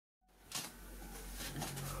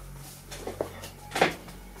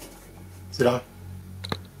it on.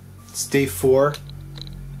 It's day 4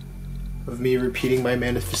 of me repeating my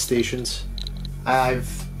manifestations.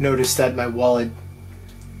 I've noticed that my wallet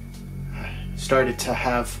started to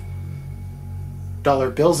have dollar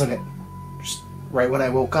bills in it just right when I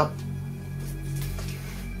woke up.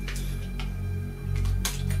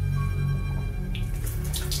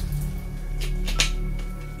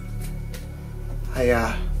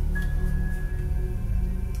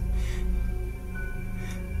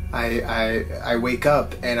 I wake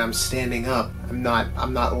up and I'm standing up. I'm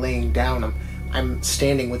not laying down. I'm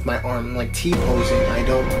standing with my arm. I'm like T-posing. I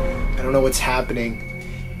don't know what's happening.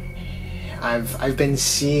 I've been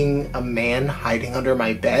seeing a man hiding under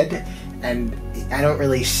my bed, and I don't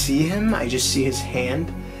really see him. I just see his hand,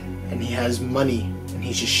 and he has money, and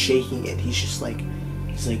he's just shaking it. He's like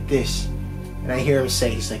this, and I hear him say,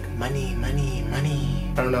 he's like, money, money,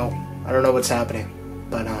 money. I don't know what's happening,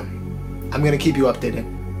 but I'm gonna keep you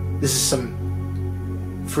updated. This is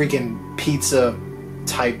some freaking pizza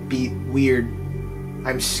type beat weird.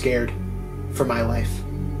 I'm scared for my life.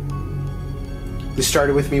 This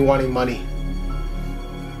started with me wanting money.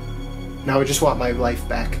 Now I just want my life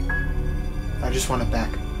back. I just want it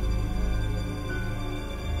back.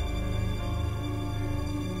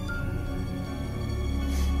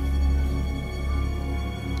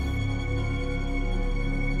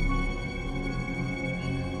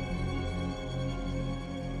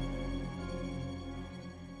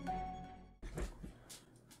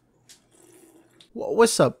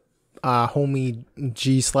 What's up, homie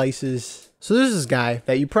G Slices? So there's this guy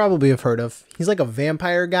that you probably have heard of. He's like a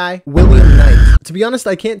vampire guy, William Knight. To be honest,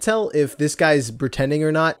 I can't tell if this guy's pretending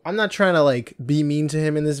or not. I'm not trying to like be mean to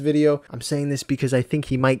him in this video. I'm saying this because I think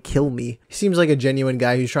he might kill me. He seems like a genuine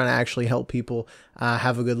guy who's trying to actually help people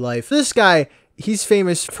have a good life. This guy, he's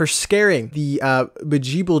famous for scaring the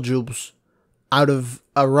bejeeble-jubes out of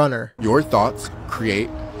a runner. Your thoughts create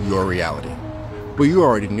your reality. Well, you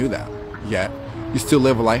already knew that, yet you still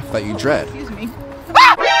live a life that you dread. Excuse me.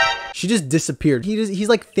 She just disappeared. He's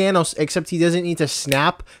like Thanos, except he doesn't need to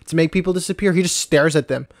snap to make people disappear. He just stares at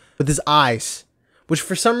them with his eyes, which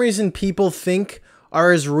for some reason people think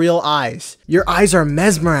are his real eyes. Your eyes are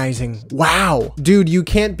mesmerizing. Wow. Dude, you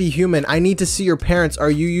can't be human. I need to see your parents.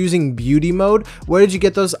 Are you using beauty mode? Where did you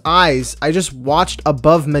get those eyes? I just watched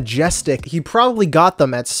Above Majestic. He probably got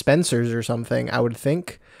them at Spencer's or something, I would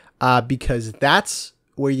think, because that's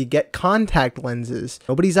where you get contact lenses.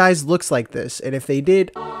 Nobody's eyes looks like this, and if they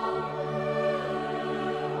did,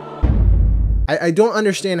 I don't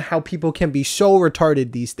understand how people can be so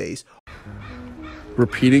retarded these days.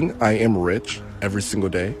 Repeating I am rich every single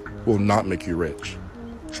day will not make you rich.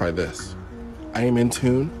 Try this. I am in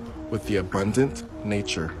tune with the abundant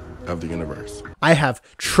nature of the universe. I have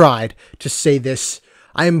tried to say this.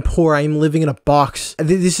 I am poor. I am living in a box.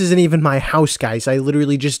 This isn't even my house, guys. I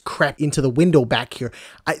literally just cracked into the window back here.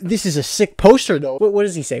 This is a sick poster, though. What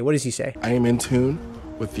does he say? What does he say? I am in tune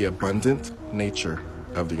with the abundant nature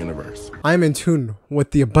of the universe. I am in tune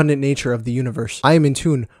with the abundant nature of the universe. I am in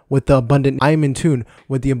tune with the abundant. I am in tune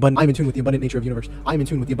with the abundant. I am in tune with the abundant nature of the universe. I am in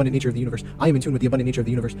tune with the abundant nature of the universe. I am in tune with the abundant nature of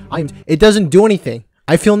the universe. It doesn't do anything.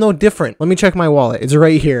 I feel no different. Let me check my wallet. It's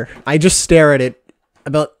right here. I just stare at it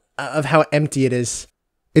of how empty it is.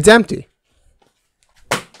 It's empty.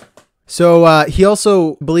 So he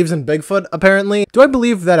also believes in Bigfoot, apparently. Do I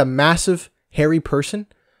believe that a massive, hairy person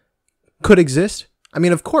could exist? I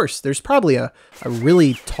mean, of course, there's probably a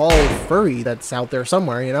really tall furry that's out there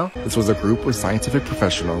somewhere, you know? This was a group of scientific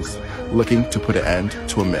professionals looking to put an end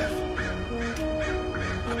to a myth.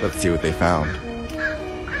 Let's see what they found.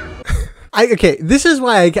 Okay, this is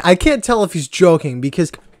why I can't tell if he's joking, because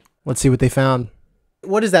let's see what they found.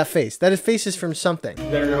 What is that face? That face is from something.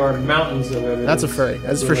 There are mountains of evidence. That's a furry.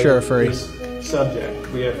 That's for sure a furry. This subject.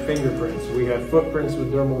 We have fingerprints. We have footprints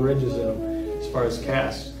with dermal ridges in them as far as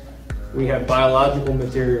casts. We have biological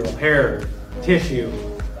material, hair, tissue,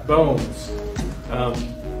 bones.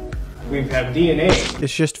 We have DNA.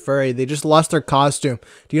 It's just furry. They just lost their costume.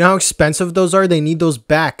 Do you know how expensive those are? They need those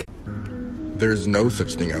back. There's no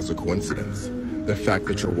such thing as a coincidence. The fact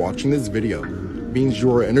that you're watching this video means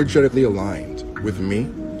you are energetically aligned with me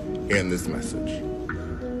and this message.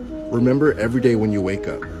 Remember every day when you wake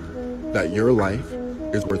up that your life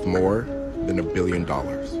is worth more than $1 billion.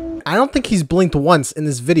 I don't think he's blinked once in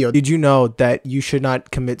this video. Did you know that you should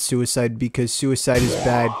not commit suicide because suicide is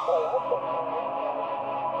bad?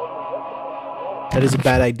 That is a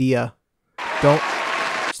bad idea. Don't.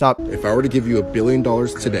 Stop. If I were to give you $1 billion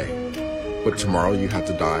today, but tomorrow you had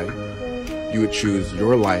to die, you would choose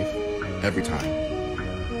your life every time.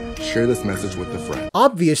 share this message with a friend.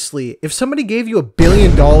 Obviously, if somebody gave you $1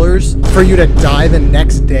 billion for you to die the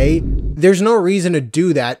next day, there's no reason to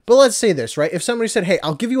do that. But let's say this, right? If somebody said, hey,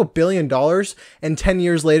 I'll give you $1 billion and 10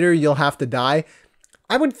 years later you'll have to die,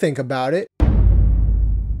 I would think about it.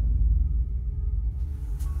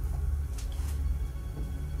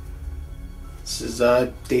 This is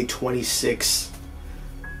day 26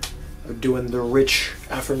 of doing the rich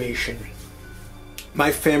affirmation. My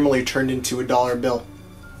family turned into a dollar bill.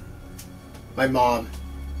 My mom,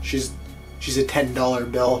 she's a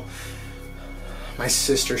 $10 bill. My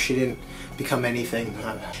sister, she didn't become anything.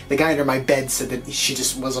 The guy under my bed said that she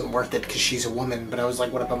just wasn't worth it because she's a woman, but I was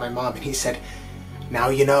like, what about my mom? And he said, now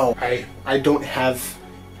you know. I don't have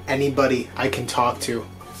anybody I can talk to.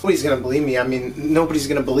 Nobody's gonna believe me. I mean, nobody's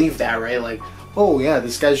gonna believe that, right? Like, oh yeah,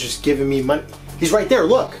 this guy's just giving me money. He's right there,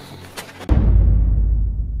 look.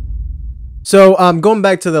 So, going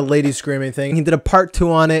back to the lady screaming thing, he did a part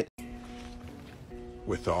 2 on it.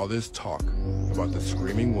 With all this talk about the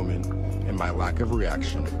screaming woman and my lack of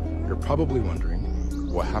reaction, you're probably wondering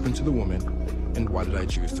what happened to the woman and why did I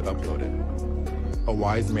choose to upload it. A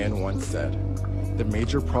wise man once said, the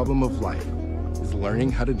major problem of life is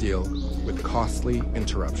learning how to deal with costly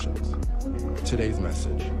interruptions. Today's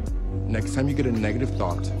message: next time you get a negative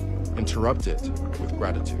thought, interrupt it with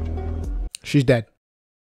gratitude. She's dead.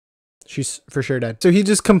 She's for sure dead. So he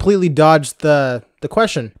just completely dodged the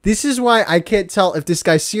question. This is why I can't tell if this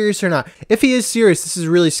guy's serious or not. If he is serious, this is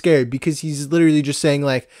really scary because he's literally just saying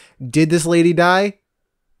like, did this lady die?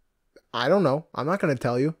 I don't know. I'm not going to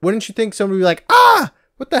tell you. Wouldn't you think somebody would be like, ah,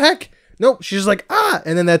 what the heck? Nope. She's just like, ah,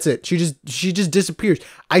 and then that's it. She just disappears.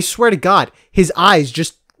 I swear to God, his eyes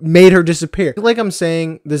just made her disappear. Like I'm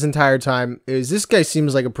saying this entire time is this guy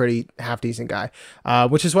seems like a pretty half decent guy,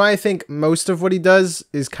 which is why I think most of what he does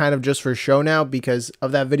is kind of just for show now because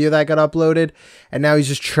of that video that got uploaded. And now he's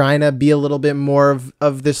just trying to be a little bit more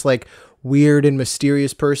of this like weird and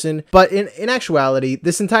mysterious person. But in actuality,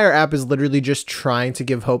 this entire app is literally just trying to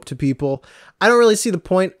give hope to people. I don't really see the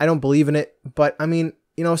point. I don't believe in it, but I mean,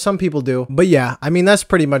 you know, some people do. But yeah, I mean, that's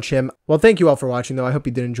pretty much him. Well, thank you all for watching, though. I hope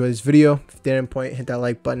you did enjoy this video. If you didn't, hit that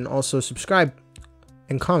like button. Also, subscribe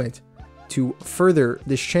and comment to further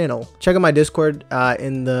this channel. Check out my Discord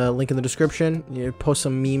in the link in the description. You know, post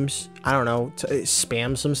some memes. I don't know,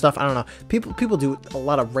 spam some stuff. I don't know. People do a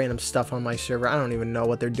lot of random stuff on my server. I don't even know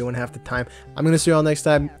what they're doing half the time. I'm going to see you all next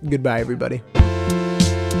time. Goodbye, everybody.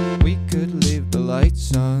 We could leave the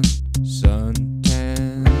lights on,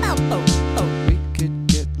 suntan.